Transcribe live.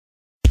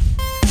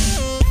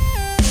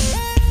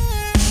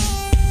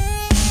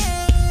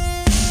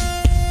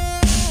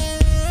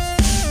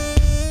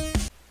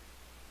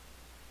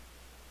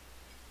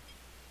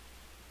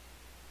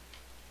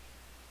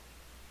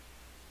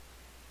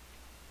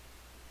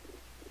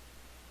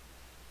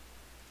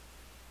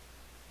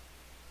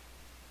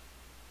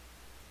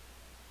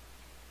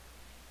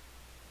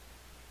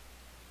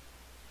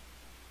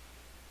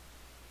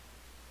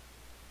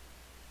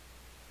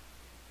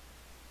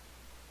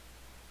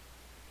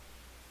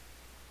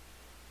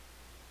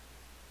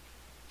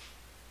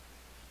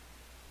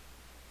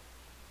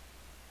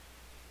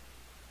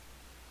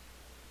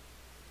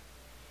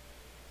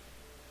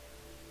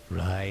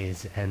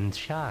Rise and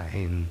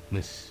shine,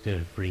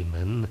 Mr.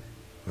 Freeman.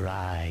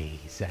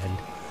 Rise and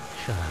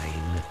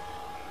shine.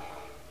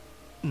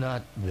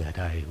 Not that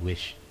I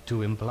wish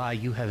to imply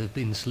you have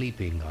been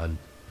sleeping on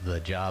the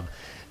job.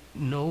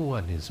 No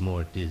one is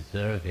more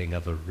deserving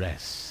of a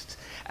rest,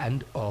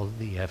 and all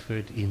the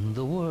effort in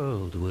the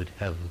world would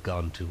have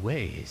gone to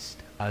waste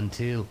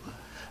until...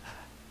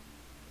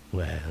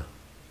 well,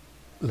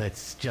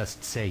 let's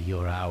just say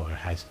your hour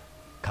has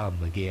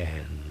come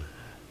again.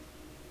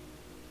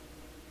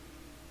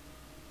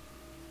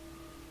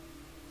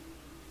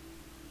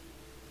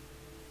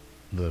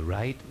 The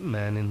right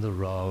man in the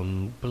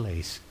wrong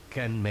place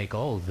can make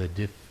all the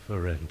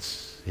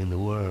difference in the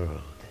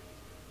world.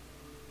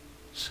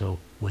 So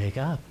wake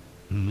up,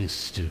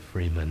 Mr.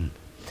 Freeman.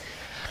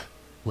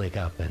 Wake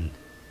up and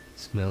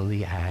smell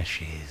the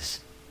ashes.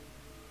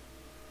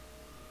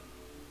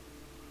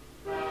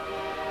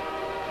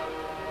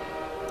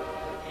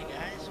 Hey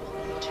guys,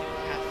 welcome to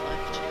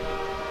Half-Life 2.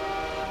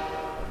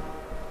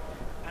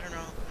 I don't know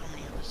how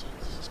many episodes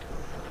this is going to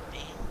end up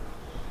being,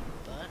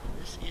 but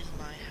this is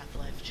my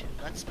Half-Life 2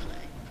 Let's Play.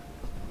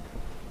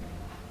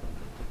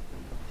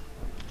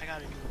 I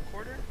got a new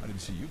recorder. I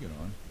didn't see you get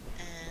on.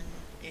 And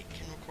it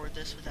can record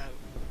this without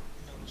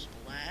noticeable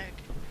lag,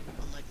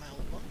 unlike my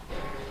old one.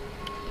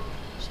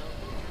 So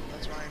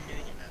that's why I'm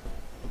doing it now.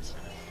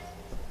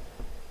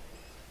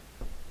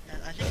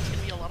 And I think it's going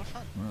to be a lot of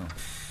fun. Well,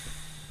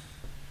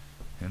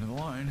 end of the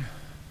line.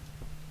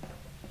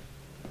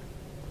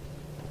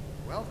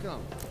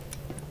 Welcome.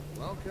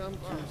 Welcome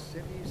to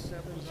City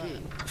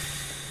 17.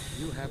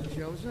 You have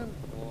chosen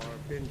or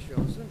been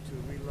chosen to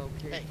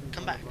relocate Hey, to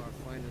come one back. of our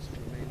finest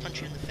remaining...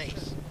 Punch you in the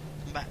face.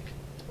 Come back.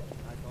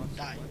 I thought so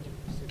Die. much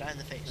of City Die in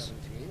the face.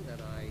 17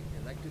 that I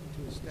elected to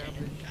Dang establish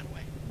it, got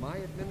away. my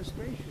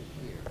administration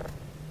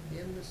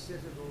here in the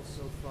citadel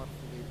so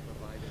thoughtfully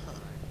provided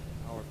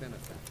by our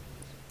benefactors.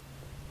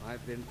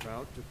 I've been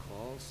proud to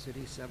call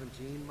City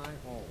 17 my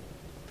home.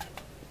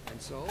 And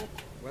so,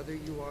 whether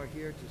you are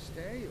here to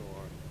stay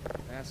or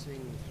passing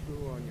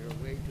through on your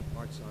way to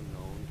parts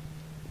unknown,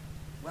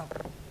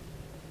 welcome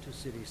to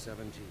City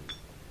 17.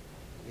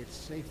 It's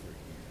safer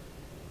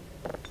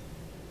here.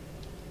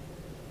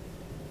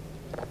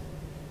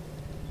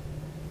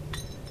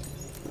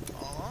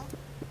 Aww.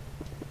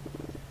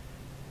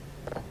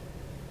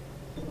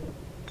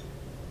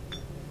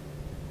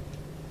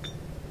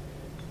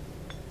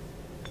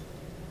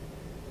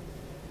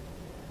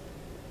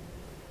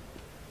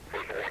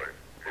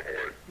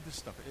 Look at this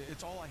stuff.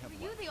 It's all I have Were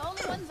you left. the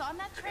only ones on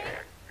that train?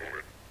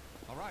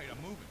 All right,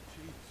 I'm moving.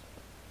 Jeez.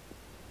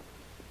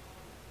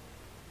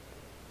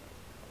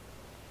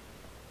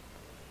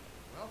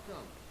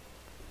 Welcome.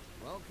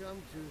 Welcome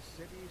to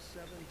City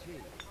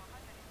 17.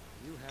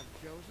 You have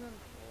chosen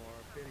or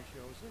been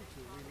chosen to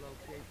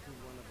relocate to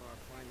one of our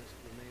finest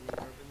remaining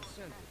urban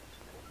centers.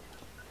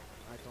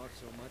 I thought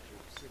so much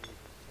of City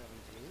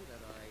 17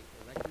 that I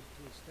elected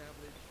to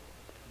establish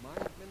my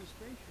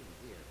administration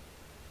here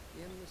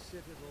in the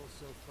citadel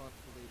so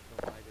thoughtfully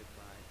provided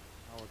by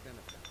our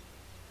benefactors.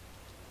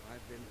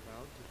 I've been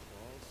proud to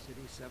call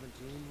City 17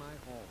 my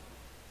home.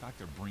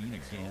 Dr. Breen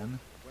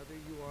again? Whether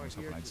you I are was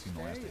here hoping I'd to seen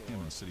the last stay of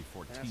him or in City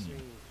 14. passing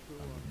through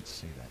I on wouldn't your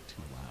say way that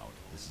too loud.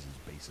 This is his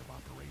base of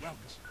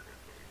operations.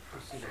 to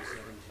City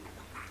 17.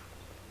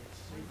 It's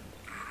safe.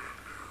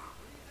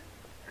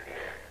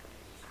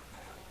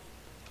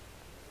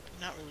 I'm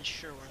not really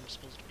sure where I'm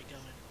supposed to be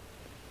going.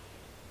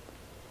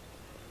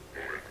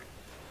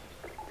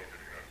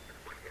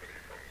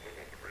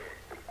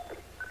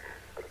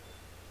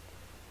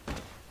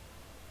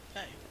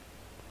 Hey,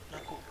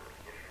 not cool.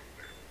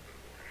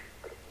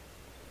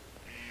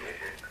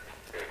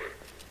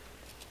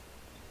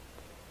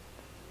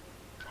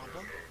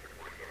 Problem?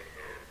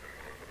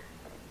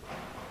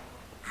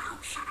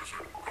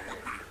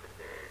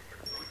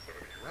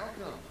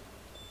 Welcome.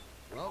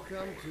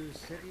 Welcome to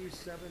City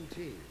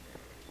 17.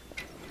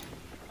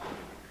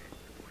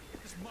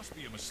 This must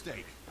be a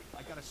mistake.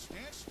 I got a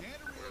standard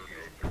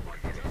relocation just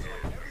like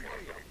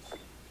everybody else.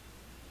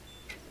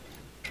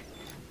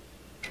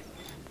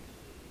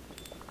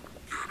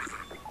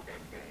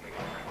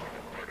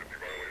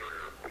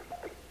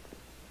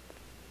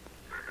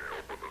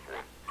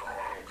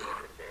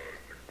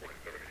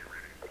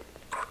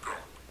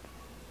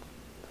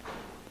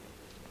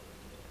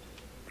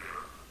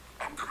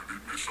 I'm gonna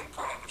need me some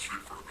privacy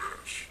for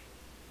this.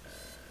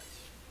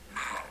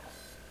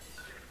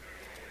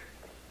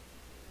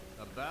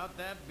 About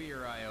that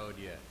beer I owed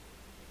you.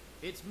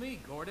 It's me,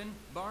 Gordon,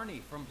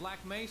 Barney from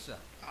Black Mesa.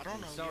 I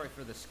don't know Sorry you.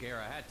 for the scare.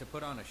 I had to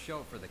put on a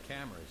show for the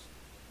cameras.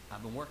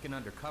 I've been working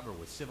undercover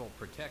with civil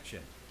protection.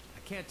 I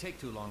can't take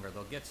too long or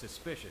they'll get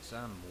suspicious.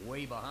 I'm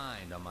way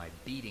behind on my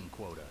beating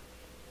quota.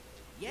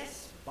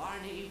 Yes,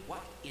 Barney,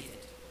 what is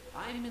it?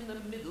 I'm in the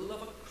middle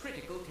of a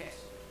critical test.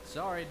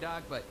 Sorry,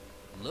 Doc, but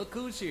look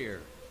who's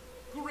here.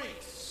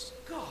 Great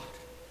Scott!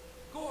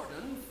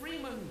 Gordon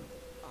Freeman!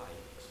 I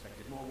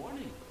expected more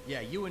warning.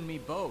 Yeah, you and me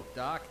both,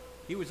 Doc.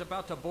 He was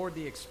about to board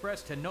the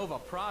express to Nova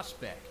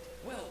Prospect.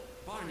 Well,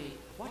 Barney,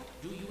 what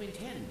do you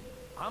intend?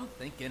 I'm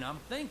thinking.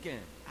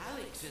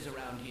 Alex is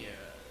around here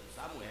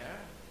somewhere.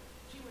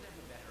 She would have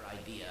a better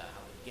idea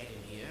how to get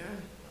him here.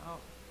 Oh,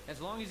 as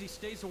long as he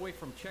stays away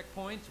from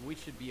checkpoints, we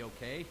should be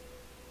okay.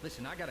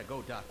 Listen, I gotta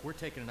go, Doc. We're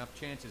taking enough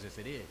chances as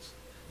it is.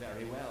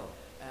 Very well.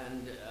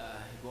 And,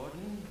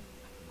 Gordon,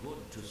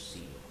 good to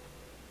see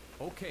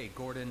you. Okay,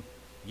 Gordon.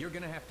 You're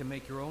gonna have to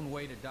make your own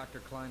way to Dr.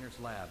 Kleiner's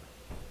lab.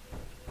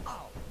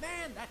 Oh,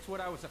 man, that's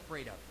what I was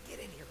afraid of. Get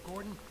in here,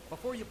 Gordon,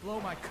 before you blow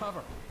my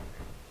cover.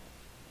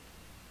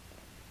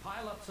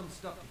 Pile up some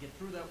stuff to get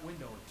through that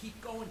window and keep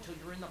going till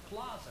you're in the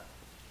plaza.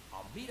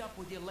 I'll meet up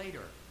with you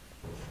later.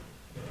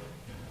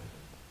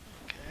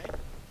 Okay.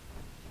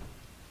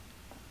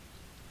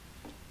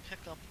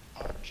 Pick up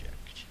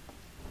object.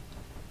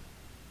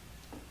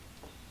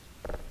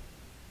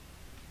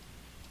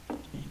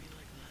 Maybe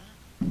like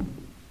that.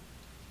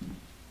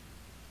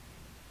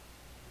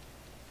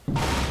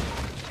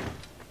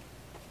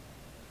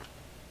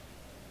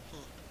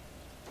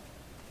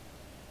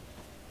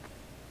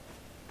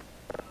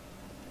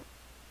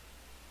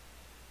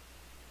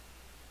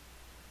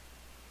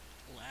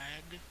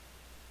 Lag.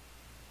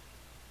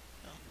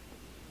 No.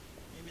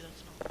 Maybe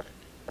that's not lag.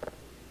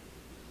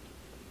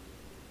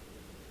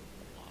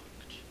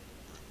 Locked.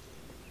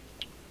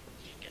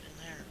 Can't get in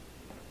there.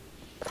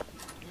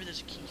 Maybe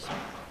there's a key somewhere.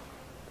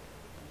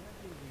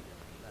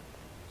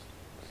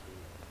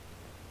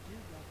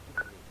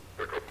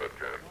 Pick up that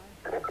can.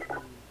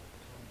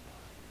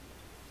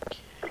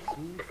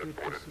 Seem fit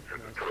to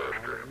suppress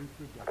our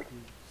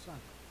reproductive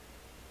cycle.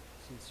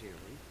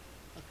 Sincerely,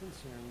 a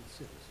concerned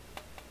citizen.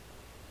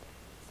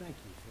 Thank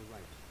you for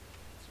writing,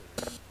 sir.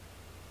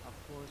 Of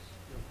course,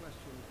 your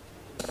question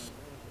touches on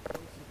one of the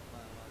basic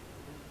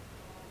biological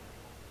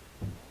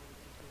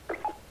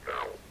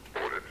Now,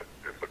 put it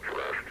in the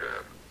trash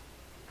can.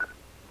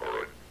 All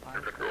right, I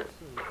you can go.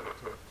 also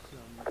detect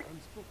some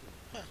unspoken.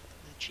 Huh,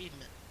 an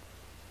achievement.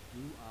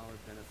 Do our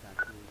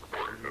benefactors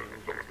According to really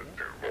some of the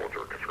new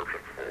military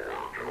conscription for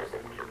Joe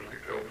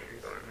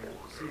 760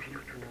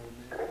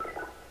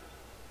 LG-94.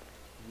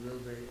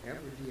 Will they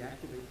ever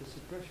deactivate the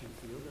suppression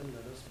field and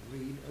let us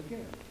breed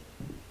again?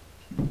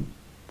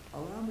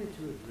 Allow me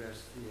to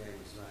address the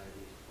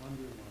anxieties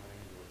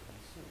underlying your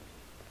concern,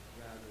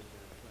 rather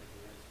than try to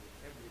answer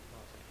every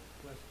possible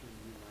question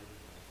you might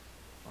have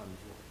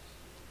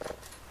unvoiced.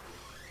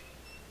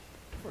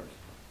 First,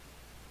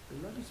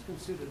 let us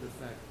consider the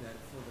fact that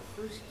for the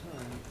first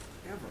time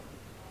ever,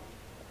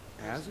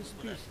 as a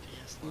species,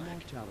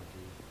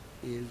 immortality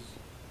is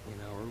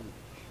in our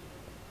reach.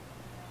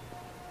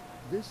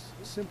 This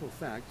simple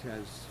fact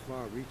has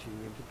far-reaching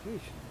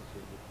implications.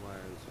 It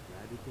requires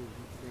radical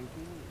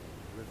rethinking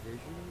and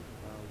revision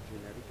of our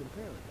genetic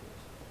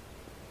imperatives.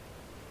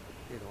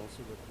 It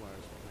also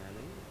requires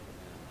planning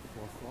and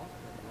forethought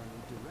that run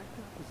in direct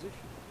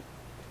opposition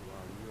to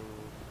our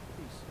neural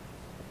precepts.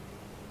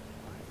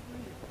 I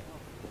find it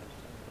confident.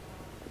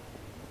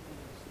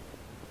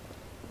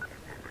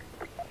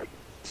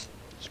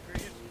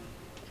 Screw you.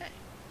 Hey,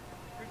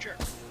 you're a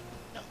jerk.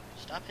 No,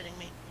 stop hitting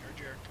me. You're a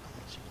jerk. I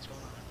want to see what's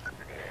going on.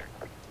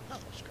 No,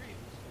 screw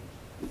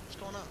you. What's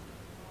going on?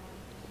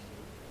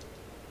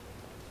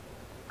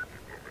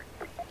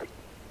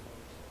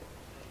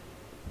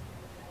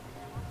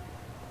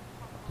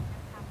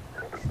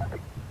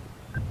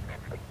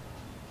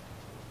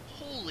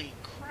 Holy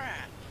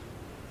crap.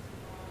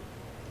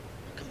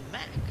 Like a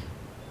mech.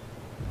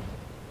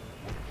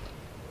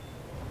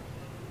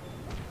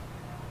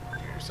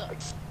 What's up?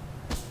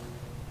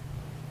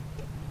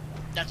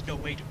 That's no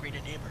way to greet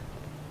a neighbor.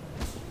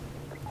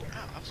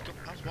 Ow, I was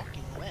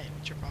walking away.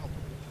 What's your problem?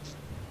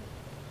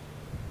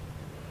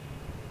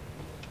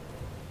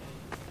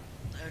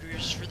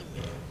 Louders for the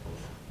win.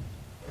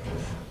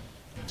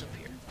 What's up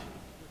here?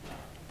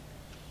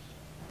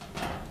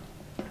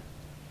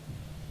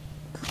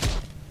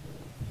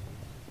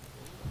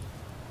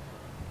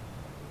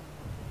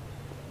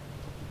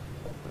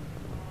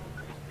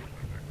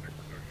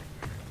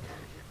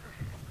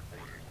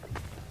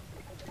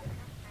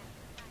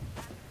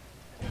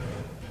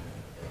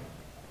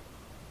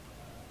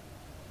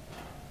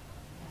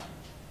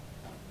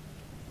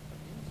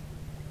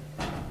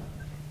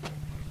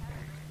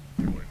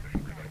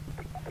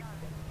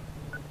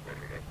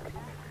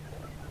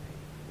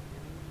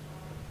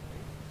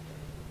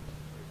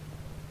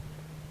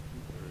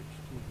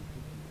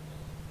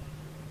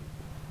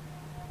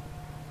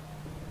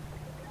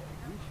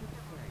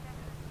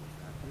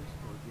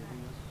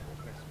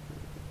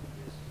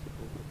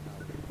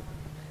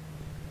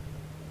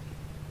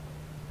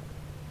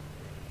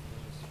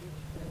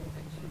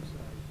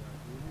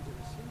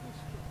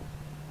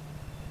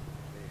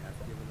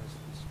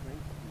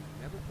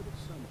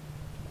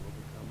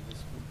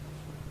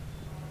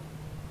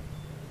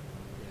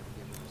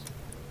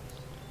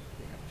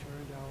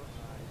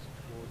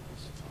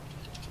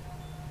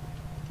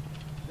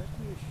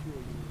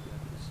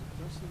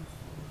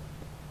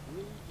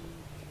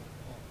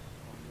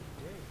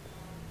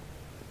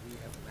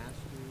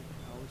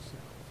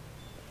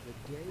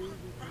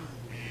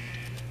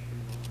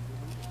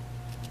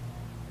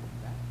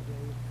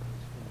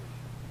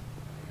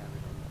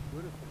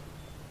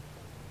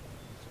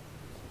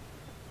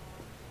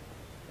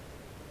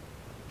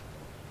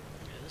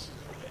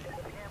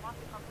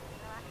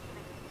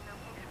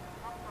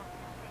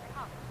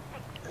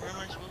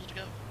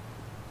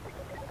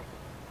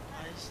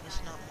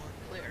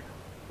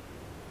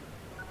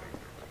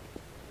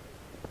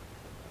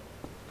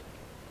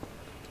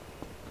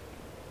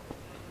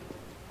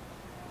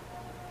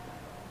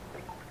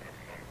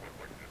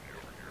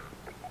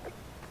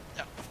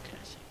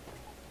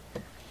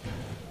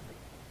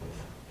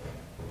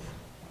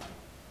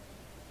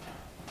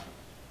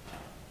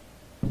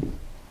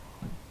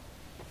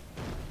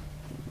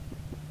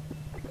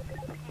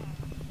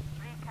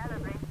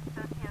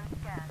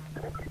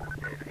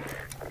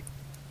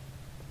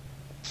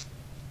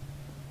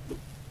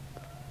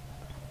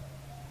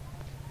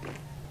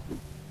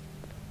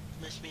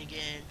 it's me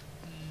again.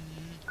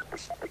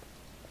 This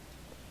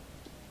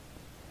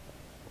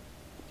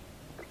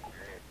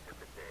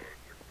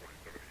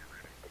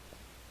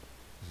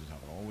is how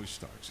it always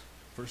starts.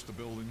 First the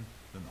building,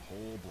 then the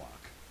whole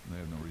block. They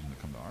have no reason to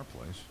come to our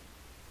place.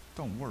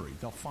 Don't worry,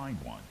 they'll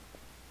find one.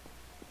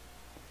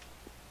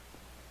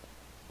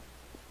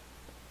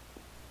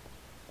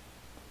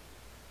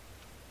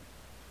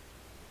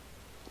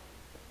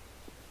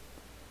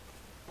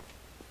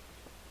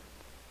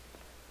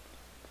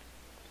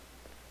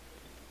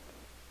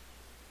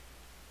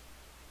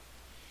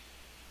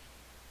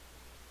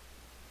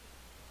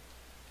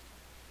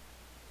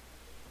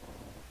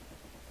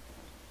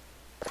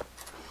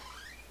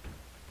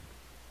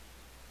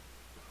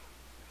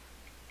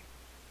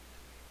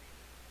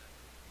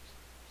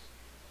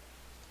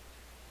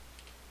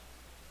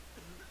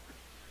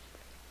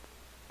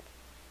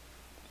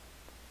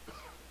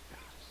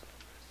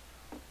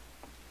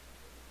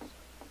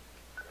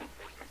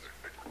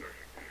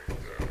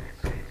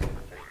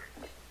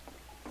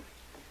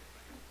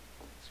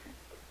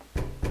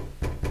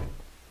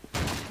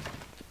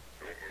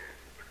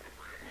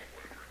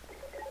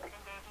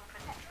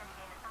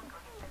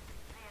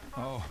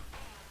 Oh,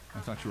 I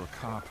thought you were a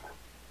cop.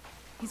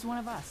 He's one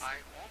of us. I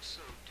also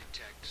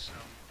detect some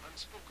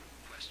unspoken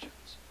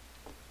questions.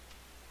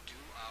 Do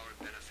our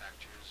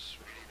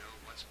benefactors really know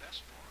what's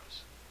best for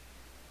us?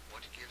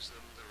 What gives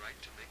them the right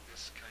to make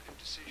this kind of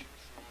decision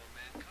for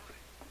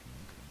mankind?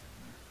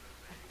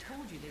 I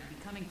told you they'd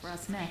be coming for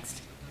us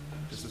next.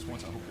 Just this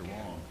once, I hope you're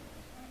wrong.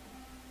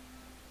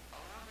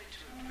 Allow me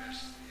to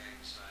address the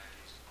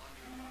anxieties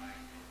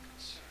underlying your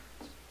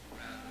concerns,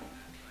 rather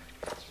than try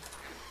to answer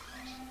every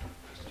reasonable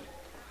question.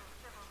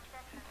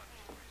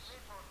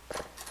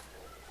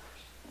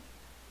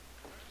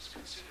 Let us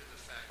consider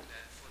the fact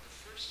that for the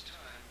first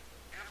time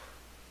ever,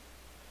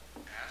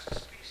 as a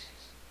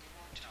species,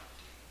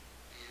 immortality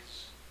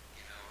is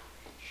in our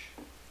reach.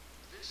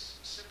 This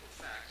simple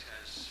fact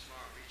has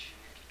far-reaching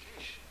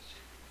implications.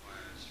 It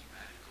requires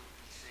radical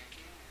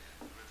rethinking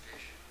and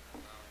revision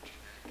of our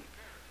genetic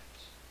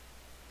imperatives.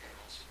 It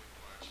also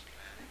requires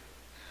planning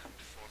and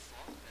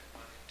forethought that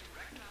run in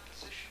direct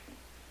opposition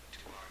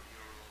to our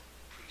neural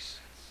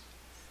presets.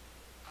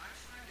 I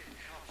find it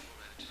helpful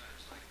at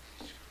times like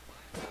these to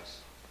remind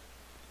myself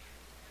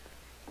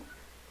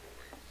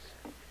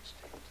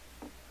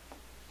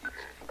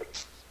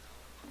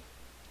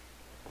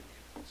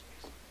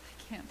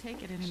I can't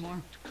take it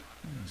anymore.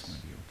 It's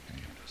gonna be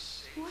okay.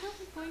 What are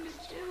we going to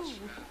do?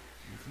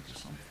 You think of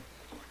something.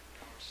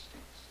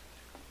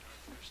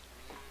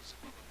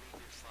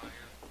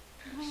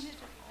 When is it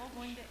all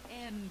going to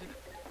end?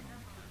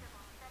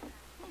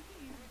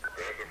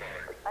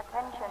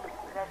 Attention,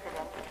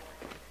 residents.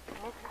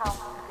 Miscount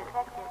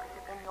detectives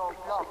in your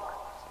block.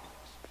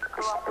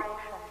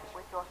 Cooperation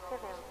with your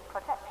civil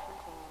protection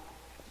team.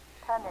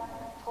 Permit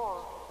full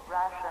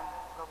ration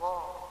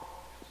reward.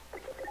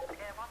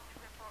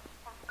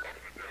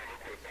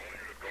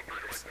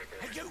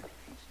 Hey, you!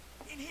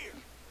 In here!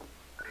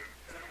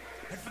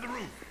 Head for the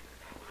roof.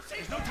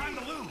 There's no time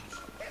to lose.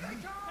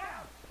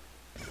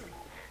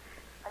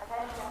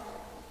 Attention.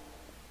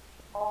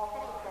 All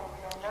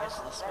citizens in Guys,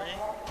 local this way.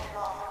 residential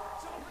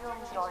blocks,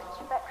 resume your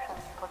inspection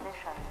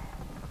position.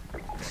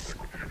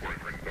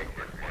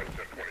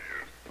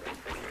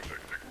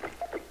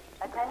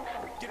 Attention.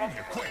 Get in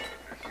here, quick!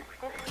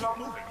 This block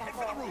Moving, head for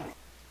the contains roof.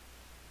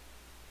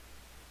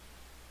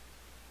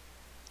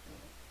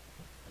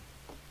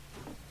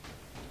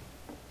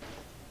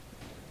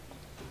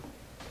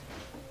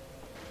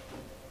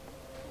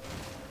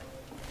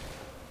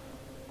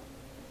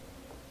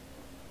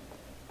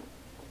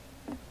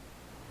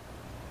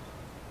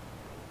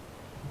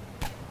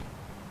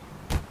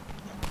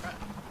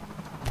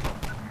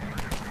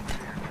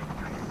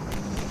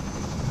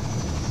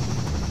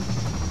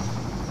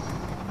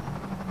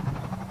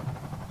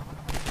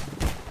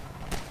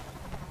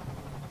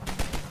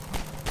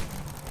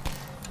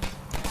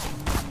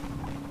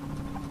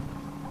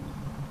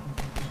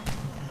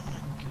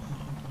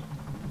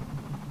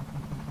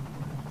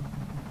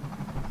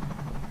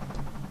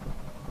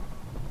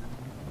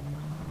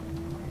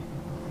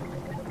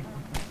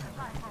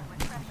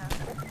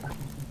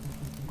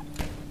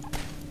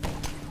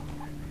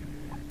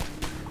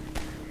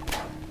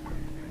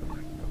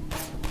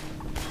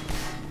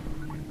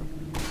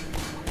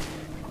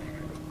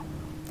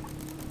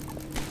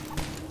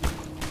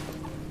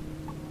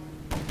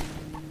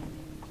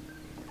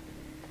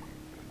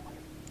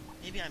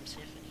 Maybe I'm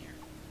safe in here.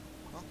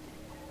 Well,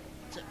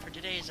 that's it for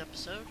today's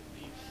episode.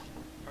 We've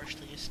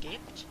partially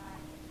escaped.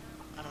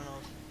 I don't know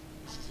if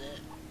this is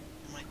it.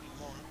 There might be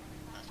more.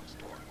 That's this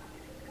door.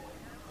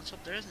 Let's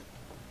hope there isn't.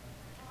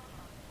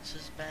 This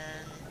has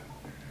been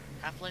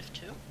Half-Life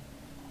 2.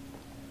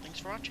 Thanks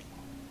for watching.